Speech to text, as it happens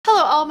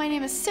all, my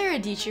name is Sara,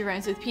 Dietschy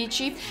rhymes with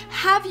Peachy.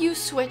 Have you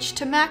switched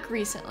to Mac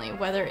recently?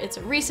 Whether it's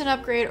a recent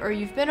upgrade or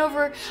you've been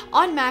over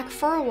on Mac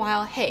for a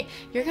while, hey,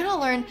 you're gonna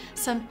learn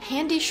some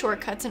handy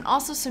shortcuts and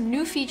also some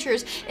new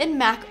features in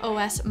Mac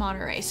OS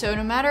Monterey. So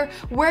no matter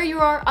where you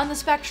are on the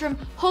spectrum,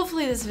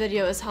 hopefully this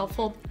video is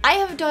helpful. I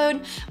have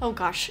done, oh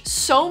gosh,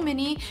 so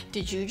many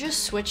 "did you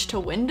just switch to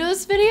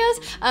Windows"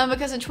 videos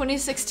because in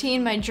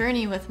 2016 my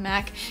journey with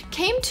Mac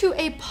came to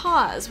a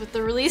pause with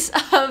the release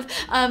of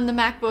the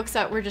MacBooks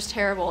that were just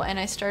terrible, and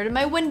I started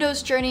my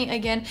Windows journey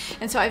again.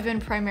 And so I've been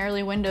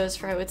primarily Windows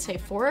for, I would say,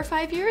 4 or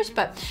 5 years,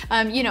 but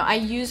you know, I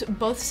use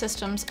both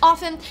systems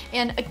often.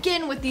 And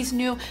again, with these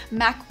new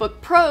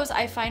MacBook Pros,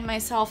 I find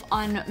myself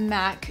on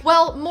Mac,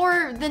 well,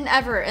 more than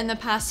ever in the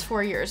past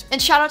 4 years.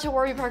 And shout out to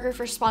Warby Parker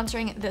for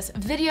sponsoring this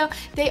video.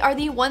 They are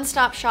the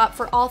one-stop shop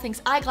for all things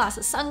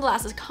eyeglasses,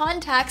 sunglasses,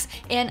 contacts,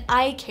 and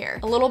eye care.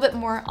 A little bit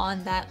more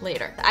on that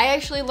later. I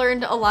actually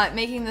learned a lot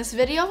making this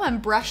video. I'm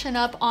brushing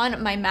up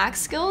on my Mac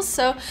skills,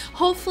 so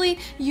hopefully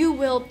you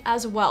will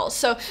as well.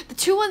 So the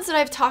two ones that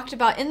I've talked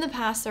about in the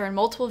past, they're in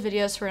multiple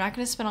videos, so we're not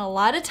going to spend a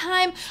lot of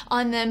time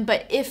on them,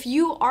 but if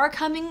you are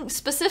coming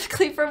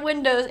specifically from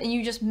Windows and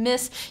you just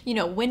miss, you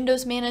know,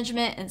 Windows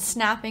management and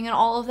snapping and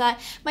all of that,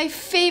 my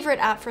favorite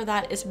app for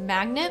that is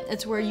Magnet.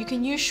 It's where you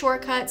can use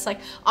shortcuts like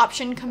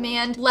Option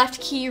Command, left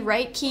key,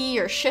 right key,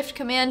 or Shift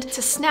Command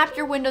to snap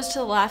your windows to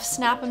the left,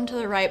 snap them to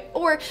the right,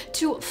 or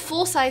to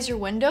full size your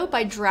window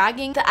by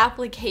dragging the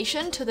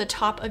application to the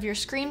top of your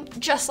screen,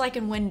 just like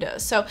in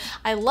Windows. So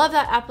I love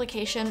that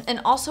application.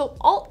 And also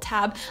Alt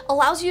Tab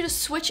allows you to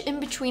switch in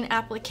between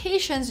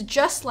applications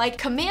just like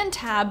Command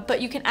Tab,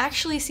 but you can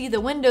actually see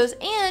the windows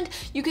and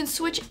you can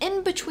switch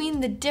in between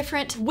the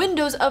different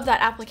windows of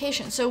that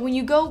application. So when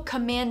you go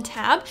Command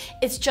Tab,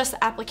 it's just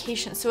the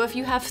application. So if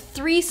you have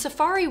 3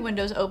 Safari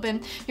windows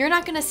open, you're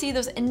not going to see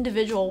those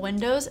individual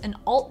windows. And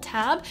Alt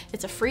Tab,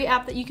 it's a free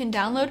app that you can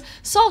download,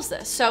 solves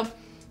this. So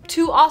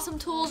 2 awesome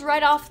tools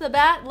right off the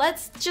bat.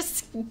 Let's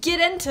just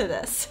get into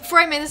this. Before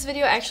I made this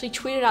video, I actually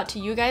tweeted out to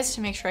you guys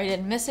to make sure I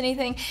didn't miss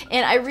anything,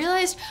 and I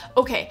realized,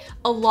 okay,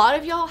 a lot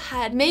of y'all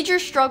had major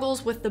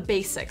struggles with the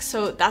basics,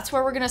 so that's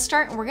where we're gonna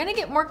start, and we're gonna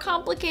get more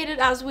complicated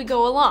as we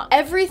go along.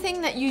 Everything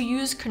that you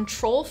use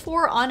Control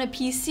for on a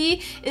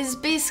PC is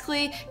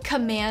basically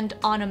Command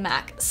on a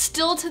Mac.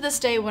 Still to this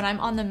day, when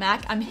I'm on the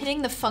Mac, I'm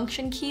hitting the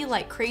Function key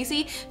like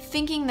crazy,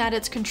 thinking that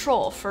it's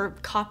Control for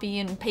copy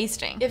and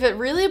pasting. If it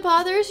really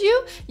bothers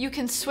you, you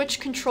can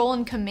switch Control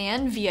and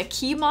Command via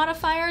key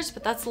modifiers,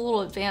 but that's a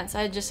little advanced.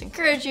 I just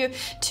encourage you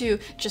to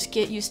just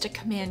get used to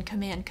Command,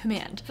 Command,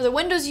 Command. For the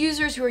Windows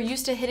users who are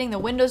used to hitting the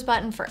Windows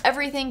button for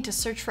everything, to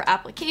search for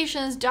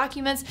applications,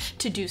 documents,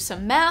 to do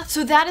some math,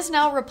 so that is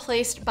now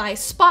replaced by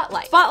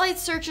Spotlight. Spotlight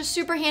search is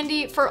super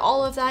handy for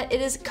all of that.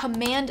 It is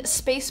Command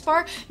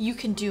spacebar. You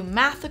can do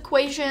math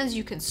equations,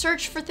 you can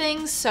search for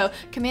things, so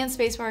Command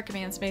spacebar,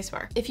 Command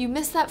spacebar. If you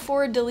miss that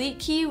forward delete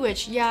key,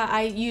 which yeah,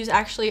 I use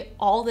actually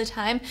all the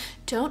time,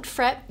 don't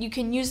fret, you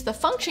can use the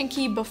Function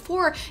key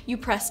before you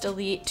press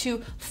delete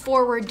to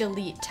forward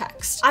delete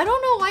text. I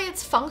don't know why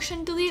it's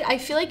Function delete. I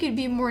feel like it'd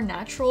be more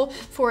natural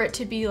for it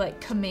to be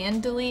like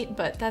Command delete,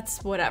 but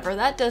that's whatever.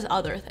 That does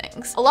other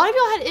things. A lot of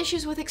y'all had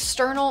issues with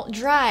external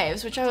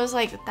drives, which I was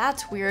like,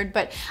 that's weird,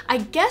 but I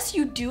guess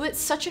you do it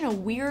such in a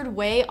weird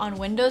way on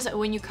Windows that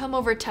when you come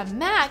over to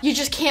Mac, you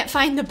just can't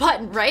find the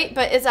button, right?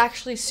 But it's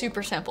actually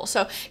super simple.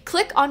 So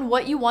click on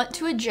what you want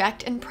to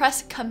eject and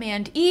press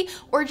Command E,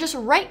 or just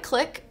right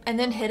click and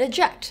then hit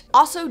eject.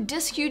 Also,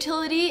 disk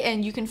utility,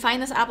 and you can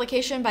find this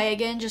application by,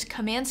 again, just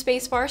Command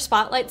spacebar,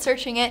 Spotlight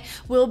searching it,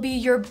 will be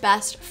your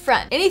best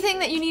friend. Anything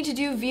that you need to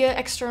do via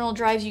external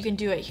drives, you can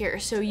do it here.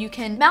 So you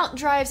can mount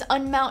drives,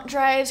 unmount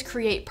drives,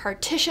 create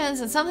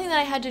partitions, and something that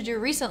I had to do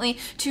recently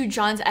to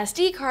John's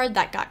SD card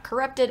that got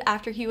corrupted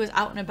after he was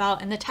out and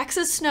about in the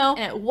Texas snow,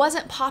 and it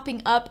wasn't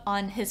popping up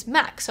on his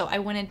Mac. So I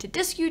went into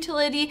disk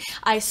utility,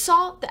 I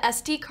saw the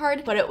SD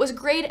card, but it was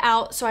grayed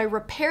out, so I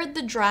repaired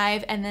the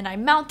drive and then I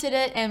mounted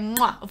it, and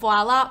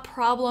voila,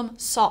 problem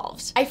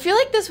solved. I feel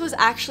like this was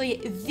actually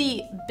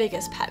the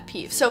biggest pet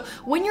peeve. So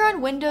when you're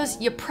on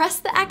Windows, you press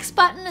the X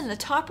button in the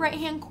top right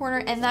hand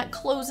corner and that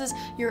closes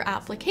your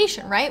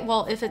application, right?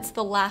 Well, if it's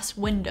the last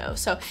window.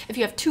 So if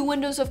you have 2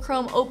 windows of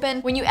Chrome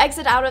open, when you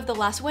exit out of the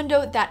last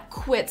window, that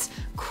quits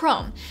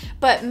Chrome.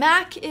 But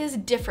Mac is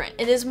different.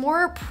 It is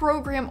more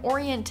program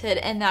oriented,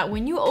 and that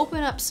when you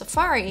open up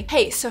Safari,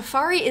 hey,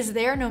 Safari is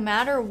there no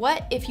matter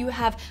what, if you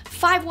have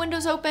 5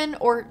 windows open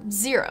or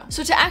 0.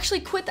 So to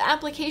actually quit the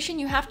application,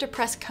 you have to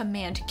press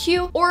Command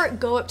Q or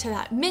go up to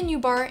that menu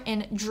bar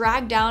and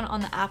drag down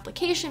on the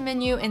application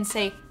menu and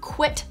say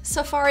quit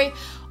Safari,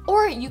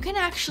 or you can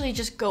actually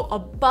just go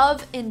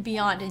above and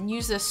beyond and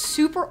use this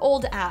super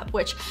old app,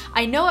 which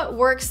I know it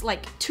works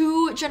like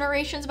 2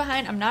 generations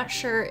behind. I'm not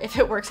sure if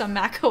it works on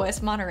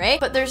macOS Monterey,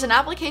 but there's an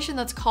application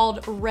that's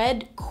called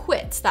Red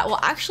Quits that will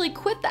actually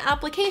quit the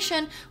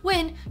application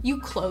when you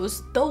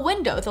close the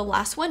window, the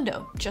last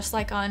window, just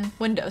like on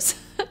Windows.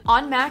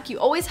 On Mac, you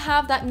always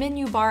have that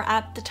menu bar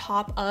at the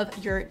top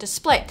of your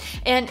display.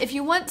 And if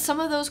you want some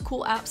of those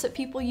cool apps that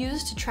people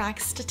use to track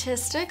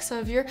statistics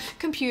of your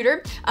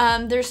computer,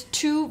 there's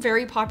 2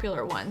 very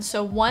popular ones.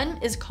 So one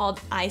is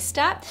called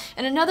iStat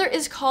and another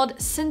is called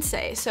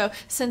Sensei, so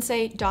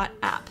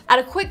sensei.app. At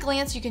a quick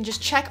glance, you can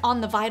just check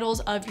on the vitals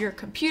of your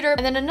computer.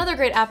 And then another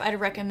great app I'd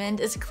recommend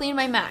is Clean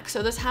My Mac.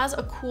 So this has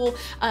a cool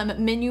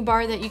menu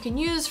bar that you can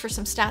use for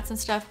some stats and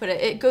stuff, but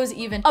it goes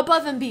even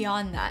above and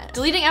beyond that.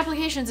 Deleting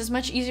applications is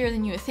much easier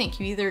than you would think.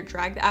 You either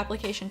drag the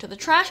application to the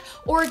trash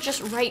or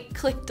just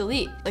right-click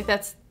delete. Like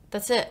that's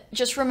it.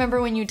 Just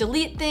remember, when you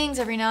delete things,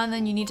 every now and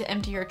then you need to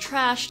empty your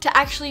trash to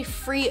actually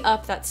free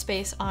up that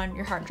space on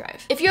your hard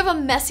drive. If you have a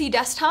messy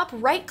desktop,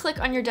 right-click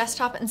on your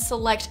desktop and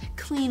select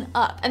Clean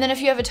Up. And then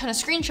if you have a ton of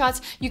screenshots,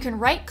 you can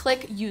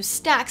right-click, use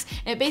Stacks,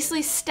 and it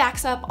basically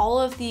stacks up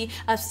all of the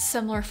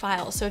similar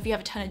files. So if you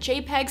have a ton of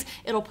JPEGs,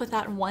 it'll put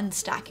that in one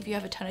stack. If you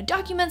have a ton of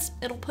documents,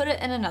 it'll put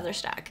it in another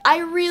stack. I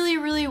really,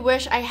 really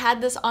wish I had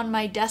this on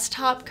my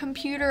desktop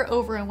computer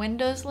over in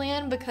Windows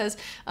land because,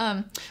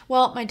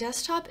 well, my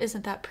desktop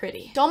isn't that pretty.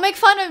 Don't make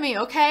fun of me,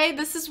 okay?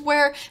 This is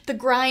where the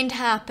grind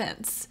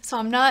happens. So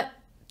I'm not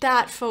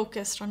that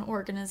focused on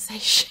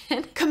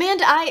organization.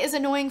 Command I is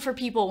annoying for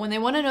people when they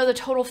want to know the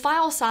total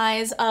file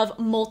size of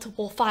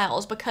multiple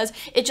files because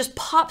it just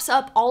pops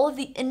up all of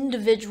the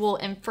individual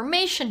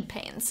information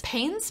panes.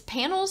 Panes?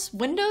 Panels?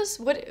 Windows?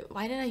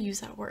 Why did I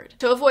use that word?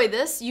 To avoid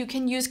this, you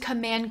can use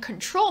Command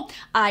Control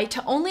I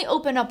to only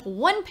open up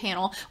one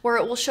panel where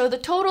it will show the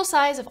total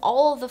size of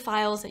all of the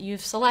files that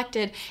you've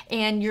selected,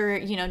 and your,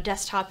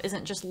 desktop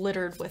isn't just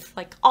littered with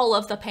like all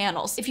of the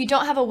panels. If you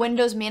don't have a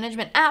Windows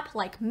management app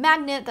like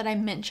Magnet that I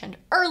mentioned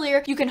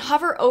earlier, you can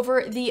hover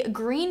over the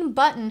green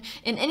button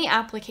in any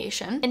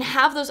application and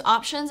have those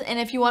options. And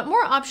if you want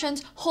more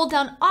options, hold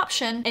down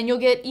Option and you'll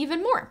get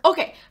even more.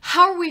 Okay,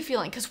 how are we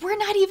feeling? Because we're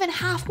not even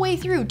halfway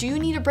through. Do you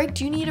need a break?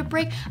 Do you need a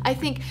break? I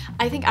think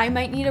I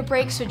might need a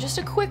break. So just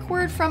a quick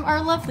word from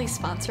our lovely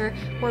sponsor,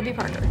 Warby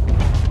Parker.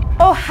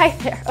 Oh, hi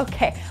there.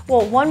 Okay,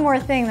 well, one more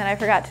thing that I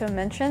forgot to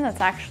mention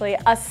that's actually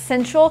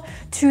essential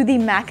to the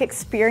Mac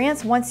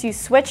experience once you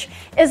switch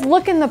is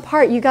looking the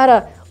part. You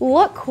gotta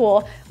look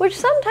cool, which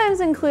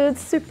sometimes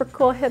includes super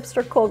cool,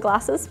 hipster cool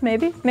glasses,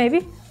 maybe.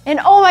 And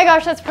oh my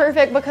gosh, that's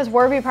perfect because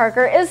Warby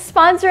Parker is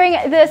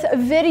sponsoring this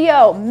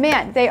video.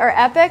 Man, they are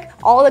epic.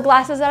 All the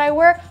glasses that I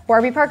wear,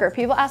 Warby Parker.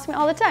 People ask me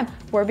all the time,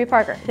 Warby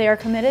Parker. They are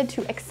committed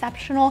to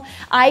exceptional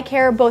eye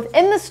care, both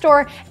in the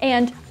store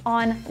and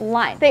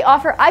online. They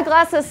offer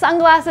eyeglasses,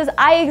 sunglasses,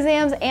 eye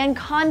exams, and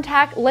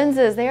contact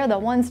lenses. They are the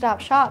one-stop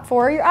shop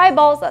for your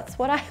eyeballs. That's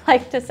what I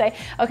like to say.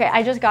 Okay,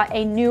 I just got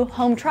a new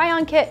home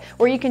try-on kit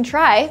where you can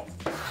try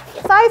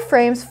 5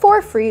 frames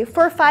for free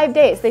for 5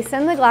 days. They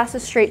send the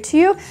glasses straight to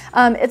you.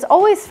 It's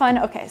always fun.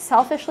 Okay,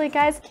 selfishly,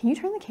 guys, can you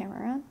turn the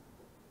camera around?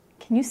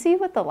 Can you see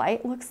what the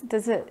light looks?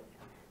 Does it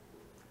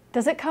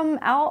come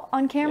out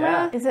on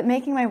camera? Yeah. Is it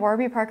making my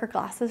Warby Parker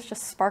glasses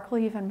just sparkle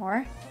even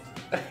more?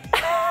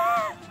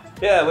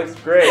 Yeah, it looks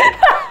great.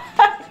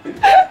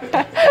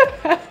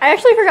 I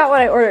actually forgot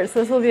what I ordered, so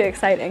this will be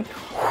exciting.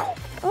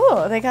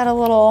 Oh, they got a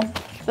little,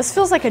 this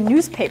feels like a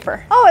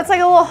newspaper. Oh, it's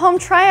like a little home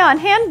try-on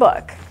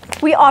handbook.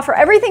 We offer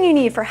everything you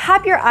need for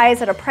happier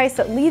eyes at a price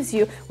that leaves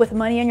you with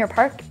money in your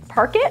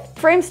pocket.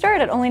 Frames start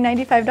at only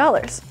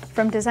 $95.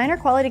 From designer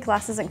quality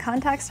glasses and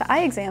contacts to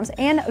eye exams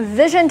and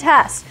vision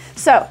tests.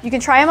 So you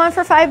can try them on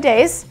for 5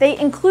 days. They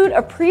include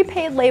a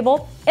prepaid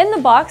label in the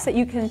box that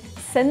you can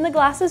send the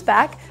glasses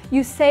back.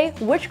 You say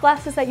which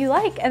glasses that you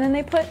like, and then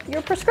they put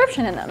your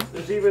prescription in them.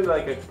 There's even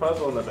like a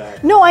puzzle in the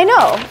back. No, I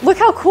know. Look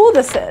how cool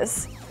this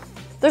is.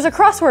 There's a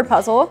crossword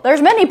puzzle.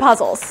 There's many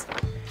puzzles.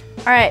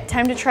 All right,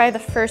 time to try the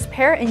first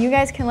pair, and you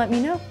guys can let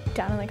me know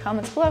down in the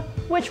comments below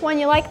which one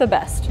you like the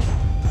best.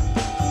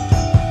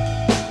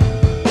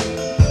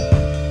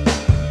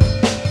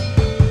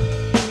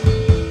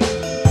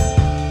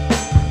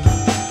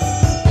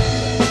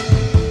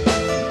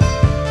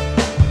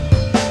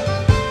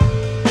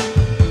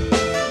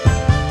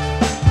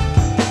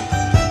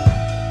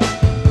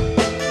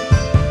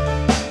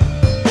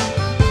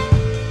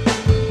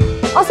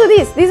 Also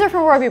these are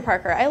from Warby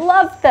Parker. I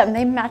love them,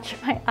 they match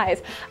my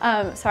eyes.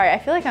 Sorry, I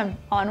feel like I'm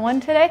on one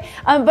today,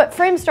 but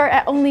frames start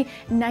at only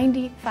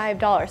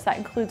 $95. That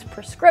includes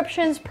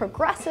prescriptions,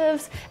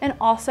 progressives, and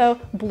also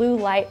blue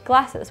light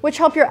glasses, which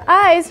help your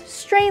eyes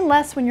strain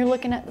less when you're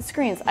looking at the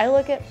screens. I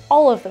look at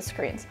all of the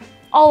screens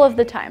all of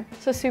the time,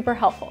 so super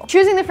helpful.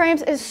 Choosing the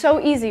frames is so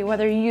easy,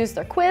 whether you use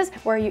their quiz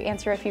where you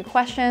answer a few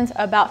questions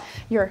about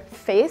your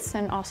face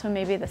and also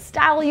maybe the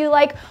style you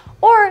like,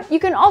 or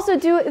you can also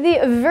do the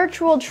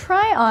virtual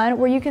try-on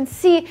where you can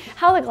see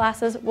how the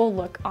glasses will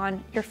look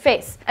on your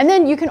face. And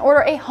then you can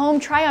order a home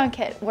try-on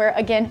kit where,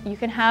 again, you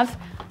can have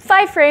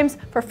 5 frames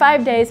for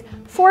 5 days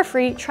for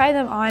free. Try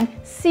them on,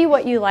 see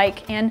what you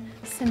like, and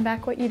send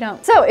back what you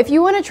don't. So if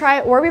you want to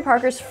try Warby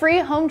Parker's free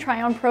home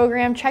try-on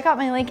program, check out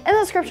my link in the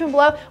description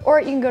below, or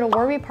you can go to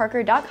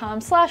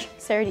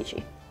warbyparker.com/Sara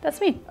Dietschy. That's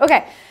me.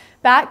 Okay,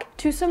 back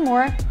to some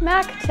more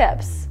Mac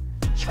tips.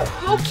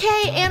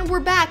 Okay, and we're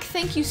back.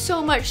 Thank you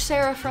so much,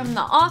 Sarah from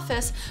the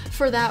office,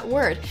 for that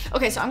word.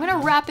 Okay, so I'm gonna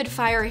rapid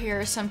fire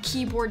here some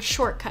keyboard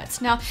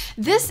shortcuts. Now,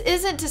 this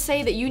isn't to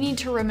say that you need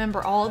to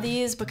remember all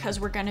these because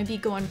we're gonna be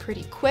going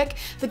pretty quick.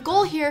 The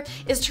goal here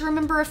is to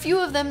remember a few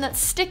of them that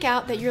stick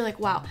out that you're like,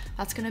 wow,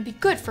 that's gonna be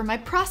good for my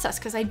process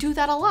because I do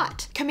that a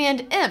lot.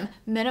 Command M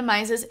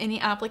minimizes any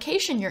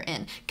application you're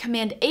in.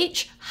 Command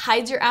H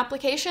hides your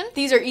application.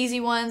 These are easy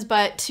ones,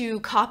 but to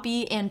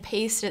copy and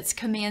paste, it's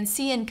Command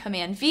C and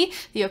Command V.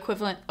 The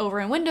equivalent over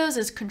in Windows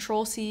is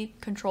Control C,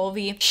 Control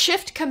V.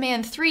 Shift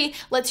Command 3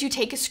 lets you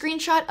take a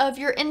screenshot of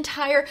your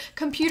entire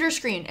computer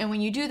screen. And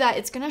when you do that,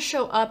 it's gonna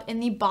show up in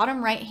the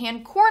bottom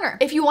right-hand corner.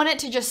 If you want it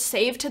to just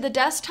save to the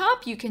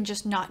desktop, you can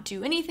just not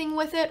do anything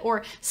with it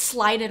or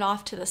slide it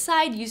off to the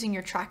side using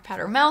your trackpad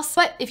or mouse.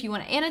 But if you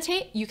wanna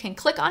annotate, you can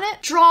click on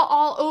it, draw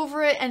all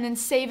over it, and then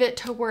save it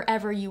to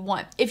wherever you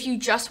want. If you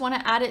just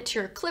wanna add it to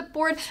your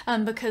clipboard,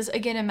 because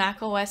again, in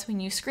macOS, when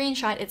you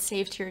screenshot, it's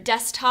saved to your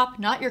desktop,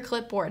 not your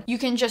clipboard. You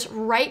can just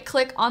right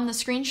click on the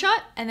screenshot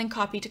and then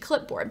copy to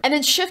clipboard. And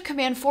then Shift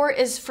Command 4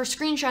 is for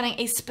screenshotting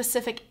a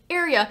specific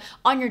area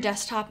on your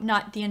desktop,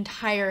 not the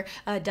entire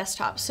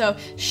desktop. So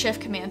Shift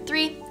Command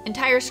 3,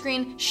 entire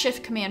screen,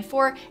 Shift Command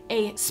 4,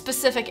 a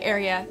specific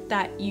area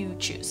that you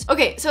choose.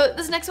 Okay, so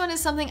this next one is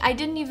something I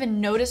didn't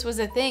even notice was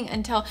a thing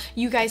until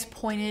you guys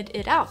pointed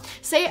it out.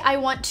 Say I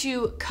want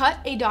to cut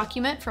a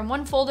document from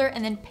one folder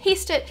and then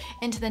paste it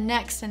into the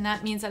next, and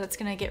that means that it's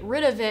gonna get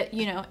rid of it,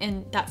 you know,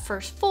 in that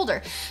first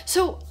folder.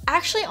 So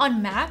actually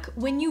on Mac,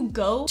 when you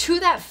go to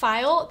that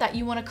file that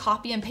you want to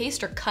copy and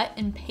paste or cut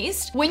and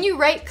paste, when you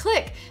right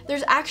click,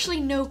 there's actually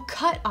no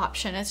cut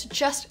option, it's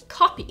just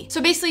copy.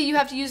 So basically you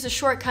have to use the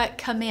shortcut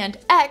Command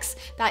X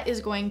that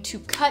is going to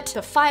cut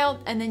the file,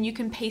 and then you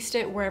can paste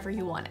it wherever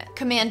you want it.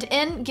 Command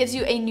N gives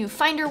you a new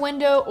Finder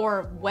window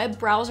or web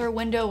browser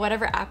window,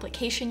 whatever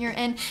application you're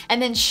in,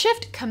 and then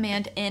Shift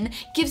Command N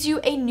gives you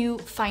a new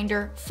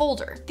Finder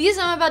folder. These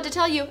I'm about to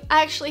tell you,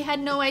 I actually had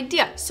no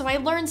idea, so I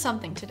learned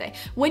something today.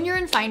 When you're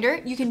in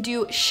Finder, you can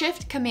do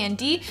Shift Command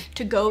D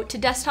to go to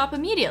desktop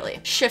immediately.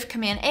 Shift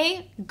Command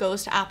A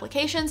goes to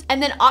applications,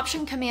 and then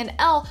Option Command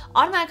L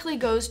automatically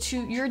goes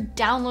to your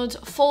downloads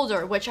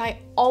folder, which I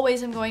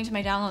always am going to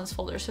my downloads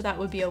folder, so that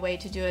would be a way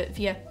to do it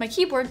via my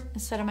keyboard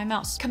instead of my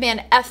mouse.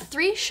 Command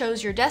F3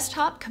 shows your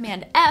desktop.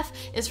 Command F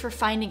is for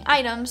finding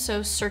items,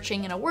 so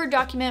searching in a Word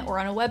document or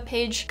on a web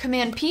page.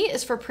 Command P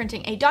is for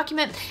printing a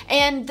document,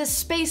 and the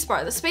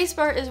spacebar. The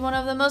spacebar is one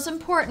of the most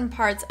important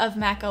parts of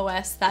Mac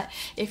OS that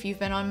if you've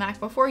been on Mac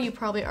before, you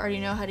probably already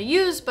know how to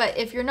use, but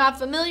if you're not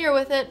familiar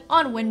with it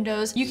on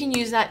Windows, you can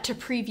use that to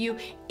preview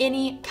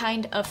any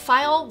kind of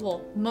file,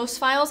 well, most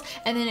files,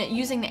 and then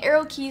using the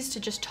arrow keys to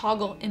just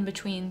toggle in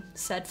between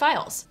said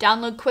files.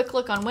 Download Quick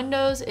Look on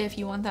Windows if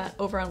you want that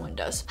over on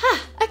Windows.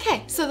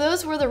 Okay, so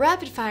those were the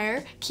rapid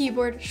fire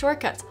keyboard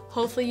shortcuts.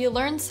 Hopefully you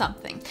learned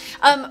something.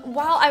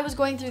 While I was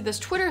going through this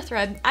Twitter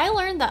thread, I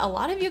learned that a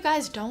lot of you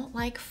guys don't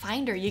like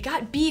Finder. You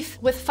got beef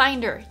with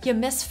Finder. You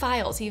miss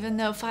files, even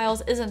though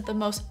files isn't the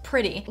most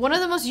pretty. One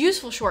of the most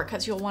useful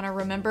shortcuts you'll want to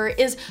remember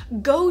is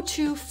Go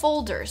to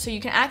Folder. So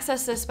you can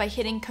access this by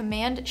hitting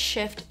Command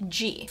Shift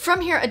G. From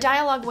here, a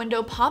dialog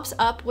window pops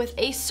up with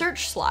a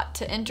search slot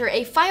to enter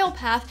a file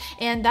path,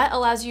 and that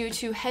allows you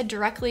to head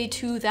directly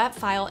to that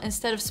file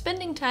instead of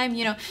spending time,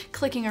 you know,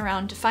 clicking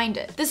around to find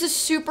it. This is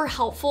super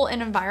helpful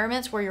in environments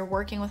where you're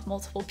working with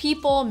multiple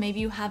people. Maybe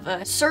you have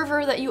a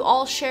server that you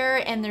all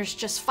share and there's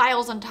just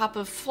files on top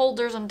of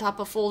folders on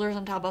top of folders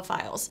on top of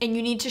files. And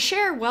you need to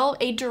share, well,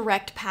 a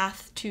direct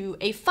path to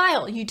a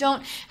file. You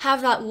don't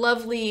have that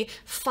lovely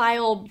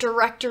file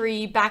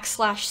directory /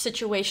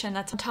 situation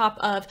that's on top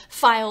of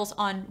files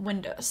on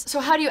Windows.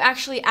 So how do you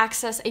actually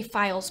access a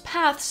file's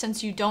path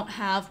since you don't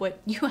have what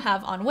you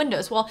have on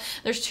Windows? Well,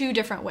 there's two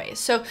different ways.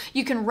 So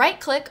you can right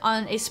click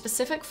on a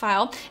specific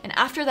file, and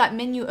after that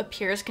menu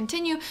appears,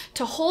 continue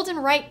to hold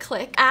and right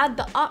click, add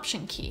the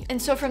option key.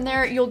 And so from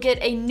there, you'll get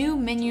a new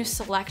menu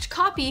select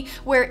copy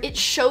where it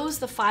shows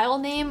the file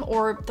name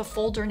or the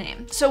folder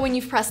name. So when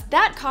you've pressed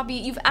that copy,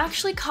 you've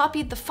actually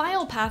copied the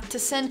file path to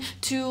send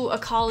to a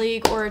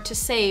colleague or to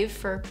save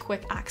for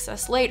quick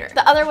access later.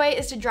 The other way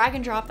is to drag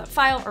and drop that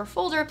file or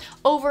folder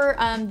over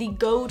the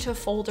Go to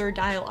Folder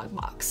dialog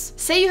box.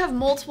 Say you have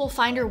multiple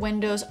Finder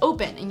windows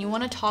open and you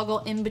want to toggle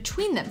in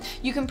between them.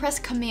 You can press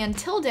Command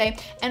tilde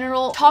and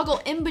it'll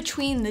toggle in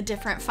between the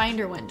different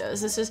Finder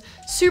windows. This is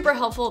super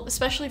helpful,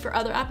 especially for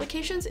other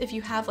applications, if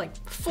you have like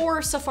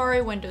 4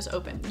 Safari windows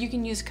open, you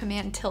can use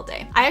Command tilde.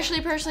 I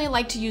actually personally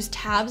like to use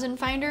tabs in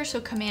Finder,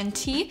 so Command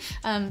T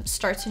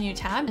starts a new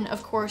tab, and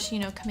of course, you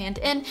know, Command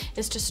N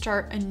is to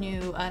start a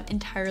new,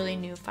 entirely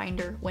new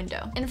Finder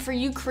window. And for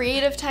you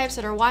creative types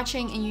that are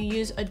watching and you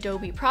use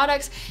Adobe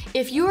products,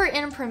 if you are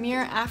in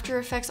Premiere, After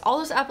Effects, all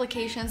those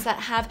applications that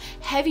have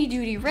heavy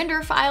duty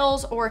render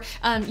files or,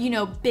 you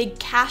know, big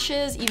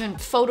caches, even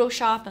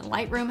Photoshop and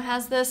Lightroom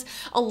has this,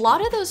 a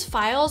lot of those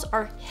files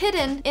are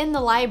hidden in the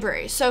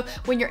library. So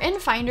when you're in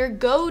Finder,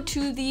 go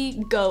to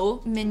the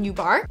Go menu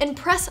bar and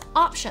press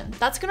Option.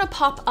 That's gonna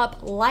pop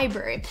up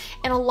Library.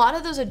 And a lot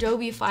of those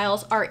Adobe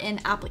files are in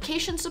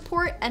Application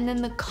Support and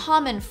then the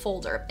Common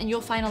folder. And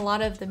you'll find a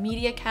lot of the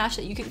media cache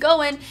that you can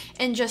go in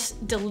and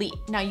just delete.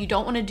 Now, you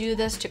don't wanna do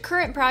this to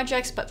current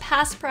projects, but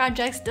past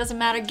projects, doesn't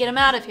matter, get them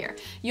out of here.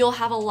 You'll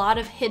have a lot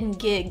of hidden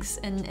gigs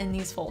in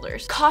these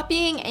folders.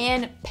 Copying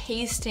and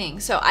pasting.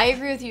 So I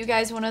agree with you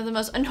guys, one of the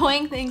most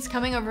annoying things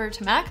coming over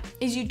to Mac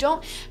is you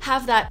don't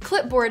have that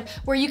clipboard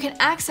where you can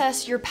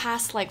access your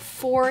past like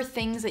 4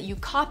 things that you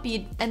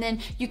copied, and then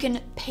you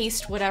can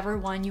paste whatever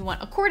one you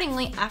want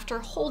accordingly after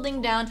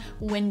holding down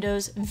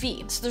Windows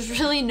V. So there's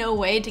really no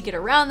way to get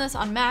around this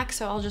on Mac,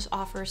 so I'll just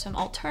offer some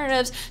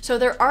alternatives. So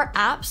there are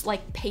apps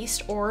like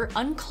Paste or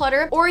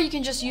Unclutter, or you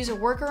can just use a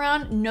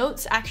workaround.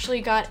 Notes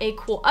actually got a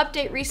cool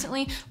update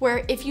recently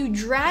where if you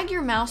drag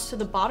your mouse to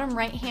the bottom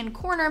right-hand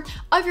corner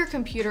of your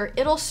computer,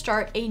 it'll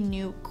start a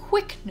new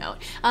quick note.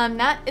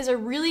 That is a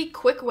really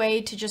quick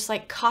way to just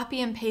like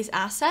copy and paste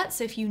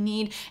assets if you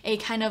need a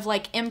kind of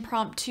like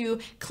impromptu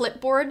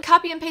clipboard.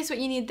 Copy and paste what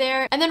you need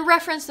there, and then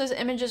reference those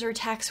images or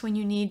text when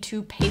you need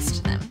to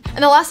paste them.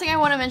 And the last thing I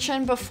want to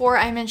mention before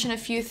I mention a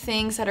few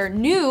things that are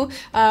new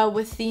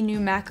with the new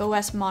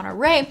macOS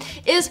Monterey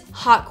is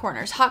hot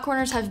corners. Hot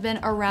corners have been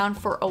around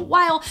for a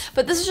while,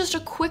 but this is just a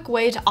quick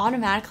way to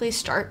automatically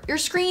start your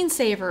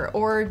screensaver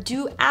or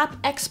do app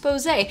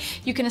expose.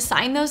 You can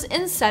assign those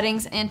in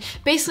settings, and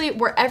basically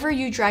wherever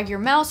you drag your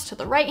mouse to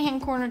the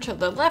right-hand corner, to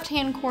the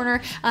left-hand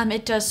corner,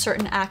 it does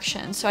certain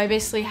actions. So I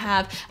basically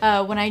have,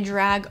 when I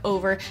drag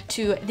over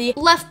to the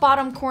left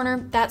bottom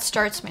corner, that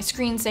starts my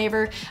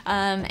screensaver.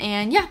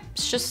 And yeah,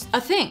 it's just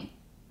a thing.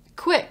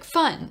 Quick,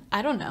 fun,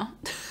 I don't know.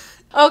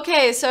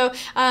 Okay, so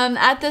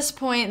at this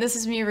point, this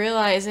is me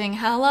realizing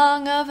how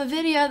long of a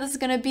video this is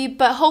gonna be,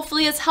 but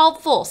hopefully it's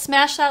helpful.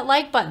 Smash that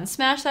like button,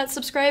 smash that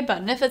subscribe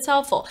button if it's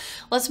helpful.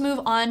 Let's move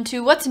on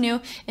to what's new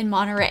in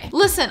Monterey.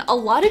 Listen, a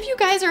lot of you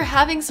guys are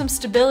having some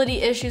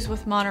stability issues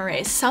with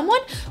Monterey.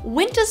 Someone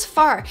went as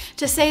far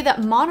to say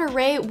that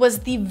Monterey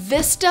was the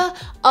Vista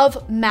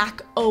of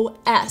Mac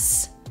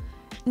OS.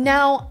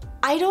 Now,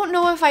 I don't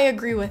know if I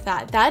agree with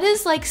that. That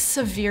is like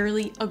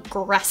severely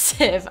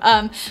aggressive.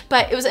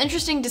 But it was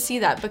interesting to see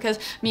that because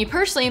me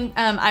personally,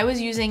 I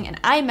was using an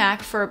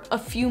iMac for a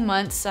few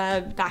months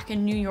back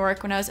in New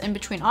York when I was in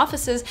between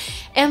offices.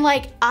 And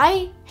like,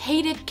 I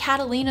hated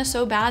Catalina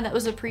so bad. That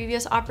was the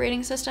previous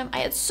operating system. I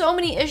had so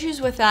many issues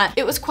with that.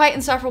 It was quite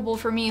insufferable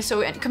for me.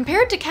 So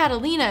compared to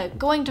Catalina,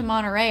 going to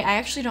Monterey, I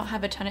actually don't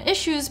have a ton of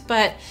issues,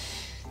 but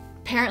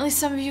apparently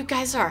some of you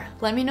guys are.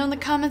 Let me know in the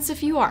comments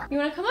if you are. You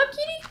wanna come up,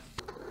 kitty?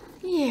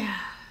 Yeah.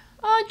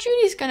 Oh,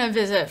 Judy's gonna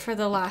visit for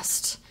the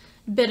last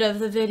bit of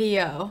the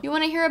video. You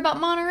wanna hear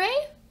about Monterey?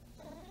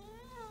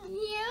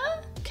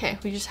 Yeah? Okay,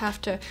 we just have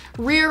to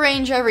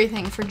rearrange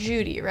everything for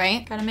Judy,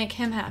 right? Gotta make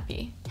him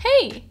happy.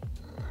 Hey!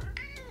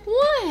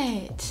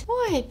 What?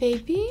 What,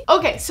 baby?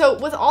 Okay, so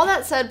with all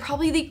that said,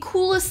 probably the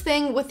coolest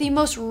thing with the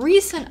most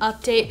recent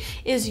update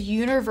is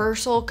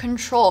universal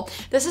control.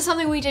 This is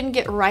something we didn't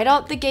get right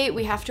out the gate.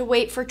 We have to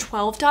wait for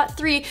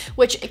 12.3,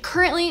 which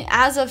currently,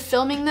 as of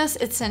filming this,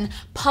 it's in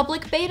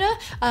public beta,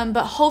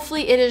 but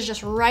hopefully it is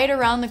just right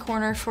around the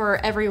corner for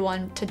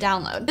everyone to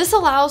download. This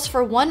allows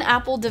for one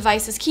Apple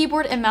device's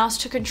keyboard and mouse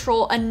to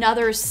control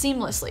another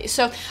seamlessly.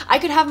 So I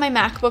could have my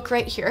MacBook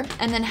right here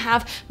and then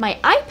have my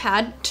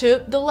iPad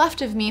to the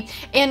left of me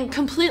and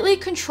completely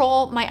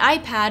control my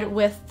iPad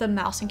with the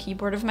mouse and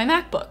keyboard of my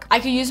MacBook.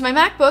 I could use my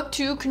MacBook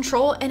to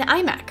control an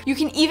iMac. You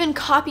can even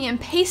copy and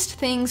paste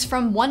things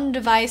from one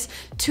device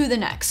to the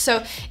next.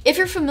 So if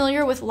you're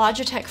familiar with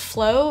Logitech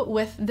Flow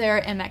with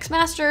their MX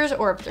Masters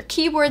or their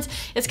keyboards,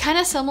 it's kind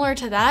of similar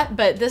to that,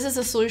 but this is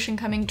a solution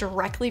coming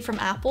directly from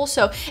Apple,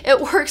 so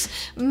it works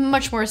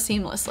much more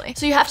seamlessly.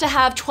 So you have to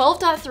have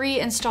 12.3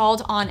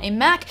 installed on a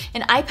Mac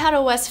and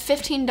iPadOS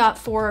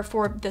 15.4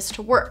 for this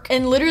to work.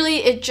 And literally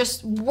it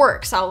just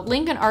works. I'll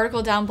link an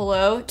article down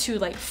below to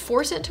like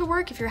force it to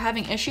work if you're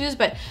having issues,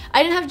 but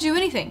I didn't have to do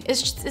anything.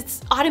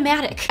 It's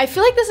automatic. I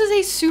feel like this is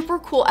a super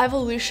cool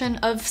evolution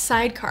of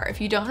Sidecar.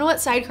 If you don't know what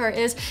Sidecar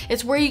is,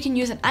 it's where you can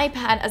use an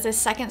iPad as a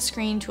second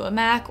screen to a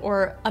Mac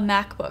or a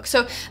MacBook.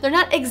 So they're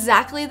not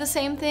exactly the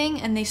same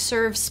thing and they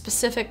serve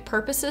specific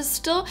purposes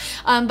still,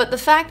 but the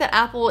fact that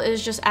Apple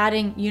is just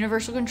adding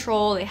universal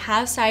control, they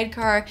have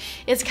Sidecar,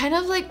 it's kind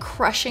of like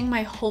crushing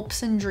my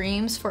hopes and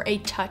dreams for a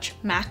touch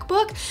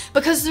MacBook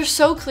because there's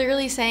so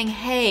clearly saying,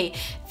 hey,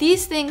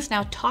 these things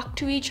now talk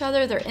to each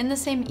other. They're in the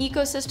same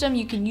ecosystem.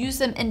 You can use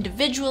them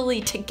individually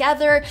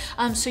together.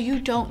 So you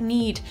don't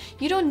need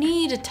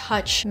a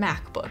touch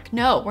MacBook.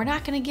 No, we're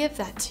not gonna give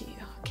that to you.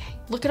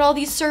 Look at all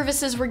these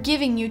services we're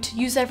giving you to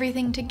use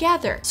everything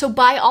together. So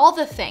buy all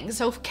the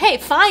things. Okay,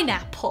 fine,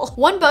 Apple.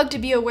 One bug to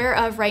be aware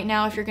of right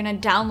now if you're gonna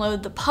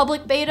download the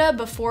public beta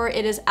before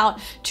it is out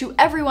to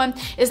everyone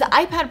is the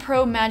iPad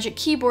Pro Magic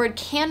Keyboard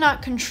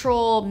cannot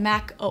control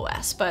Mac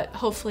OS, but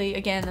hopefully,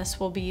 again, this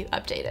will be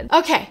updated.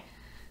 Okay,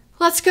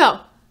 let's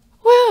go.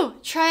 Woo!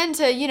 Trying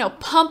to, you know,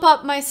 pump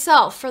up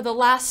myself for the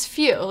last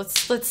few.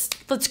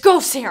 Let's go,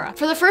 Sarah.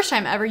 For the first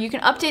time ever, you can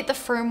update the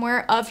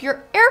firmware of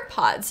your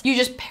AirPods. You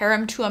just pair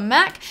them to a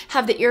Mac,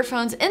 have the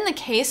earphones in the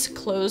case,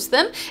 close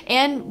them,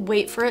 and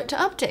wait for it to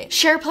update.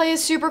 SharePlay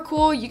is super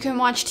cool. You can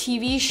watch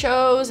TV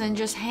shows and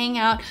just hang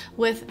out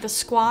with the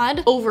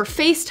squad over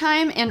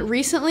FaceTime. And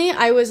recently,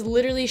 I was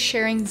literally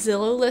sharing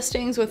Zillow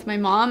listings with my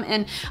mom,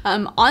 and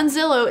on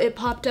Zillow, it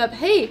popped up,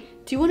 hey,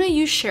 do you want to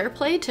use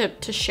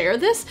SharePlay to share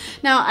this?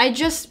 Now, I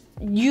just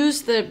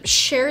use the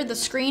share the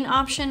screen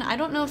option. I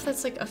don't know if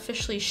that's like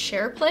officially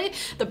SharePlay.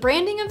 The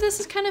branding of this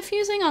is kind of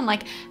confusing on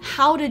like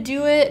how to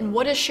do it and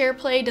what is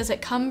SharePlay. Does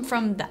it come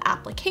from the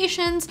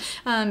applications?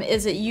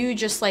 Is it you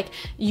just like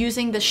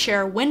using the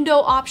share window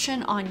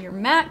option on your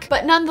Mac?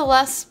 But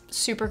nonetheless,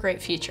 super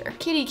great feature.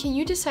 Kitty, can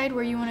you decide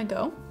where you want to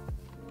go?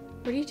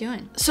 What are you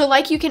doing? So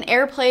like you can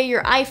AirPlay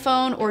your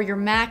iPhone or your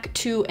Mac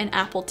to an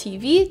Apple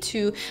TV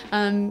to,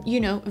 you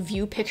know,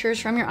 view pictures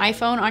from your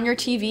iPhone on your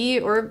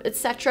TV or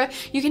etc.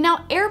 You can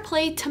now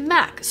AirPlay to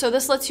Mac. So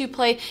this lets you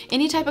play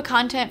any type of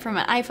content from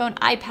an iPhone,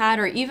 iPad,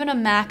 or even a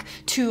Mac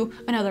to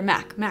another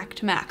Mac, Mac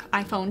to Mac,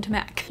 iPhone to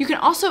Mac. You can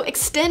also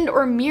extend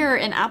or mirror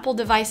an Apple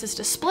device's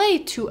display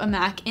to a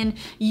Mac and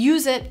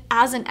use it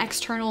as an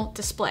external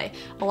display.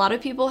 A lot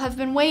of people have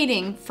been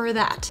waiting for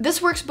that.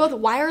 This works both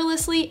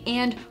wirelessly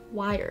and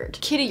wired.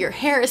 Kitty, your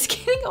hair is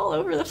getting all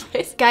over the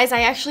place. Guys,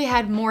 I actually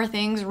had more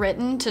things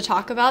written to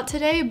talk about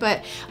today,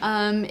 but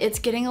it's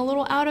getting a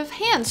little out of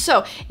hand.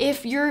 So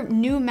if you're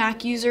new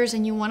Mac users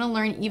and you want to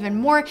learn even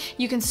more,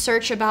 you can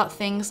search about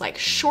things like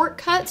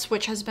shortcuts,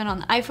 which has been on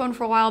the iPhone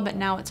for a while, but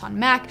now it's on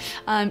Mac.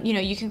 You know,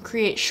 you can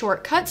create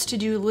shortcuts to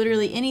do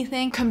literally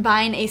anything,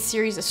 combine a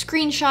series of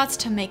screenshots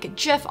to make a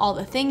GIF, all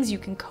the things. You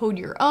can code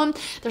your own.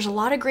 There's a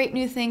lot of great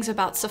new things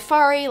about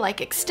Safari,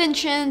 like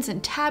extensions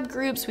and tab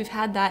groups. We've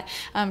had that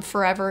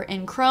forever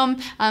in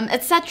Chrome,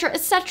 etc.,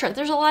 etc.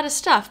 There's a lot of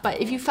stuff, but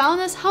if you found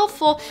this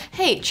helpful,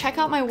 hey, check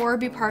out my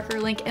Warby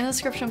Parker link in the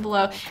description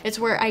below. It's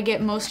where I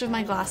get most of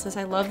my glasses.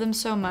 I love them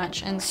so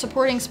much, and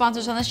supporting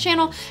sponsors on this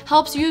channel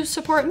helps you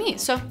support me.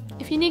 So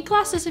if you need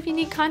glasses, if you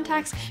need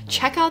contacts,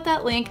 check out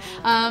that link.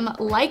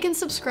 Like and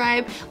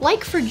subscribe.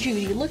 Like for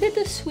Judy. Look at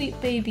this sweet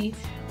baby.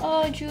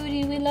 Oh,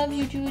 Judy, we love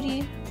you,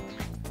 Judy.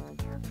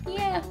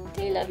 Yeah,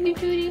 they love you,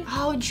 Judy.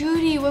 Oh,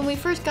 Judy, when we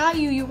first got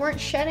you, you weren't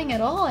shedding at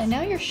all, and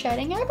now you're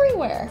shedding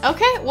everywhere.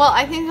 Okay, well,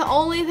 I think the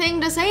only thing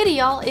to say to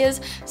y'all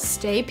is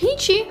stay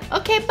peachy.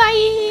 Okay,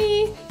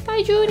 bye.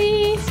 Bye,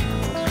 Judy.